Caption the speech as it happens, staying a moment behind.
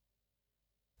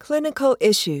Clinical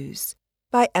Issues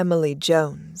by Emily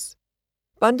Jones.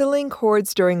 Bundling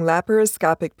cords during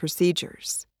laparoscopic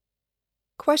procedures.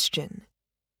 Question: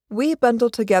 we bundle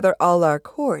together all our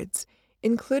cords,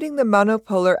 including the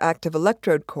monopolar active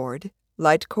electrode cord,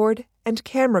 light cord, and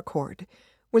camera cord,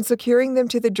 when securing them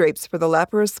to the drapes for the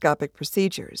laparoscopic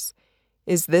procedures.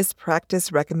 Is this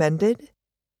practice recommended?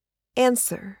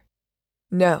 Answer: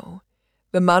 no.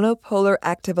 The monopolar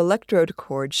active electrode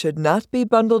cord should not be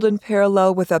bundled in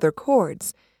parallel with other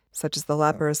cords, such as the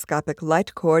laparoscopic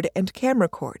light cord and camera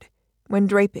cord, when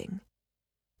draping.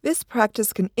 This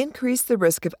practice can increase the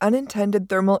risk of unintended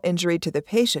thermal injury to the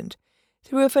patient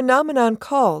through a phenomenon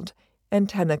called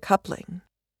antenna coupling.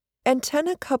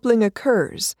 Antenna coupling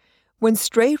occurs when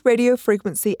stray radio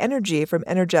frequency energy from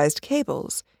energized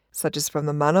cables, such as from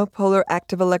the monopolar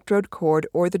active electrode cord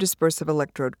or the dispersive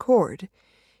electrode cord,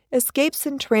 escapes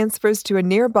and transfers to a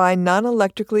nearby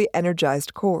non-electrically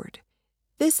energized cord.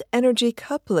 This energy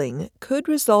coupling could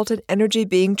result in energy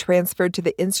being transferred to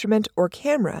the instrument or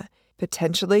camera,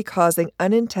 potentially causing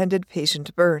unintended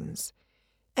patient burns.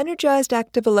 Energized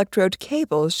active electrode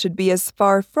cables should be as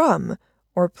far from,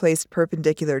 or placed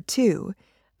perpendicular to,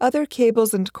 other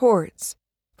cables and cords.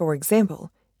 For example,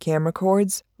 camera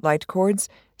cords, light cords,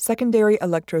 secondary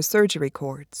electrosurgery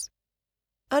cords.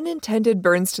 Unintended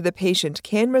burns to the patient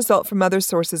can result from other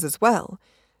sources as well,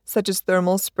 such as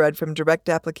thermal spread from direct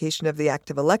application of the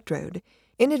active electrode,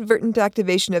 inadvertent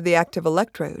activation of the active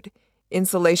electrode,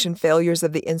 insulation failures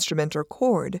of the instrument or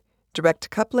cord, direct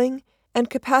coupling, and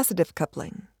capacitive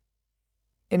coupling.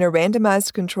 In a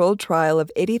randomized controlled trial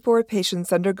of 84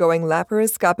 patients undergoing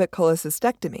laparoscopic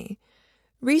cholecystectomy,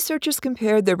 researchers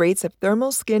compared the rates of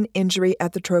thermal skin injury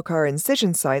at the trocar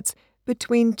incision sites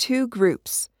between two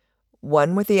groups,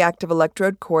 one with the active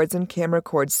electrode cords and camera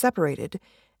cords separated,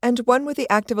 and one with the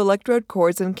active electrode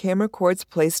cords and camera cords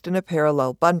placed in a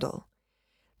parallel bundle.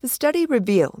 The study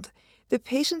revealed that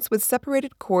patients with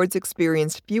separated cords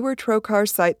experienced fewer trocar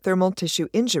site thermal tissue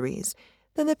injuries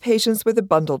than the patients with the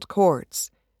bundled cords,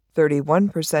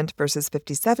 31% versus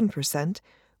 57%,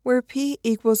 where p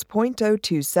equals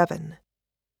 0.027.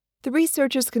 The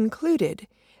researchers concluded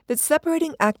that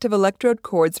separating active electrode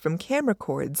cords from camera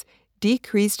cords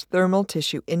decreased thermal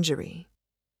tissue injury.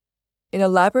 In a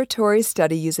laboratory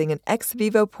study using an ex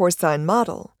vivo porcine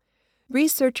model,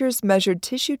 researchers measured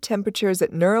tissue temperatures at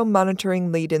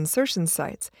neuromonitoring lead insertion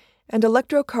sites and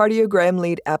electrocardiogram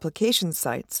lead application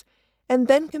sites, and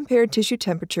then compared tissue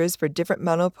temperatures for different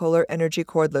monopolar energy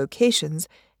cord locations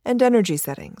and energy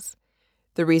settings.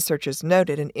 The researchers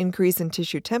noted an increase in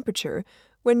tissue temperature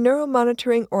when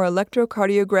neuromonitoring or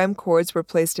electrocardiogram cords were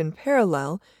placed in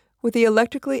parallel with the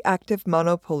electrically active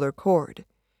monopolar cord.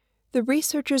 The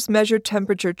researchers measured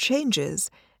temperature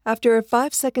changes after a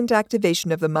 5-second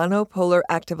activation of the monopolar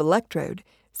active electrode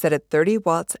set at 30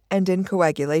 watts and in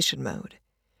coagulation mode.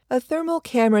 A thermal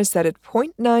camera set at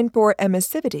 0.94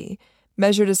 emissivity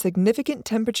measured a significant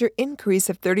temperature increase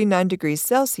of 39 degrees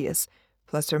Celsius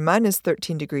plus or minus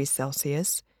 13 degrees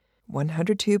Celsius,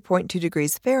 102.2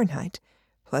 degrees Fahrenheit,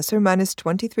 plus or minus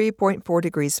 23.4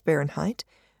 degrees Fahrenheit,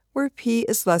 where p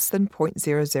is less than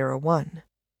 0.001.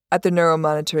 At the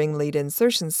neuromonitoring lead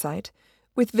insertion site,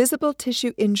 with visible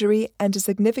tissue injury and a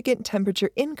significant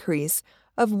temperature increase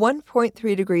of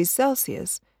 1.3 degrees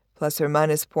Celsius, plus or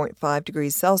minus 0.5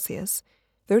 degrees Celsius,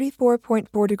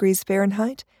 34.4 degrees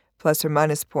Fahrenheit, plus or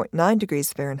minus 0.9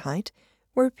 degrees Fahrenheit,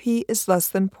 where p is less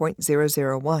than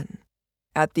 0.001.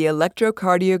 At the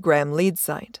electrocardiogram lead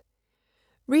site,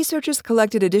 researchers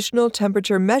collected additional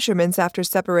temperature measurements after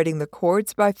separating the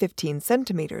cords by 15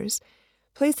 centimeters,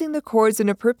 placing the cords in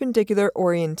a perpendicular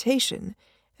orientation,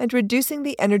 and reducing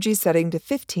the energy setting to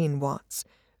 15 watts,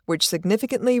 which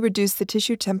significantly reduced the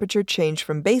tissue temperature change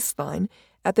from baseline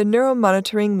at the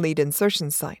neuromonitoring lead insertion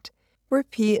site, where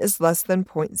p is less than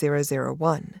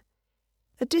 0.001.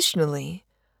 Additionally,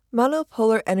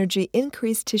 monopolar energy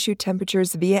increased tissue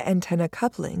temperatures via antenna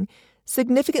coupling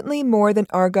significantly more than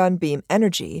argon beam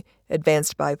energy,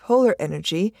 advanced bipolar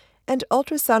energy, and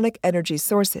ultrasonic energy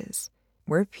sources,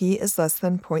 where p is less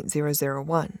than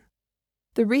 0.001.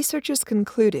 The researchers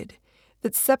concluded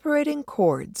that separating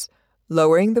cords,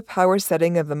 lowering the power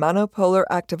setting of the monopolar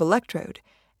active electrode,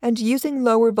 and using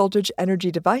lower voltage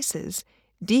energy devices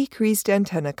decreased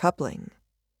antenna coupling.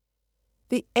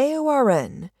 The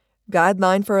AORN,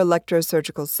 Guideline for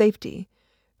Electrosurgical Safety,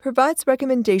 provides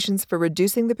recommendations for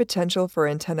reducing the potential for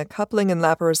antenna coupling in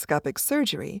laparoscopic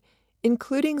surgery,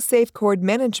 including safe cord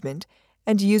management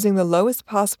and using the lowest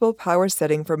possible power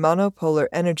setting for monopolar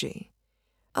energy.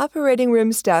 Operating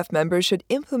room staff members should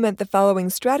implement the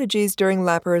following strategies during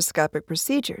laparoscopic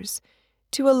procedures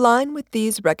to align with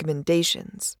these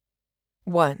recommendations.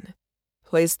 1.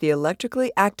 Place the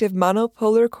electrically active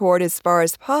monopolar cord as far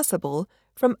as possible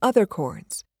from other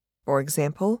cords, for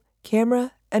example,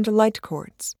 camera and light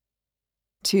cords.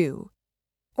 2.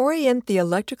 Orient the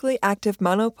electrically active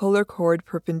monopolar cord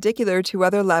perpendicular to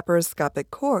other laparoscopic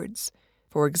cords,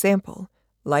 for example,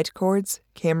 light cords,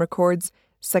 camera cords,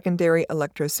 secondary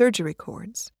electrosurgery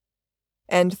cords.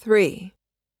 And 3.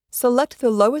 Select the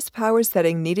lowest power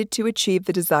setting needed to achieve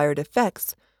the desired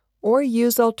effects, or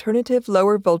use alternative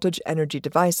lower voltage energy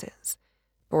devices,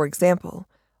 for example,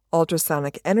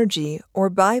 ultrasonic energy or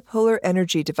bipolar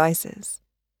energy devices.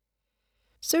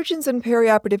 Surgeons and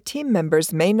perioperative team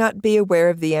members may not be aware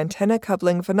of the antenna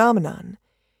coupling phenomenon.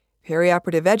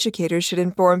 Perioperative educators should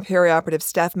inform perioperative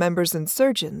staff members and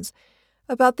surgeons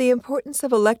about the importance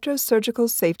of electrosurgical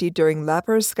safety during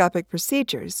laparoscopic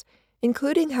procedures,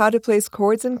 including how to place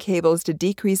cords and cables to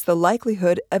decrease the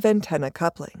likelihood of antenna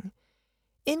coupling.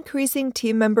 Increasing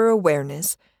team member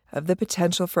awareness of the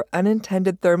potential for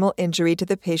unintended thermal injury to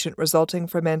the patient resulting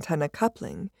from antenna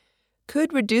coupling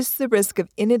could reduce the risk of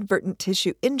inadvertent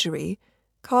tissue injury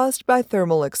caused by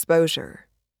thermal exposure.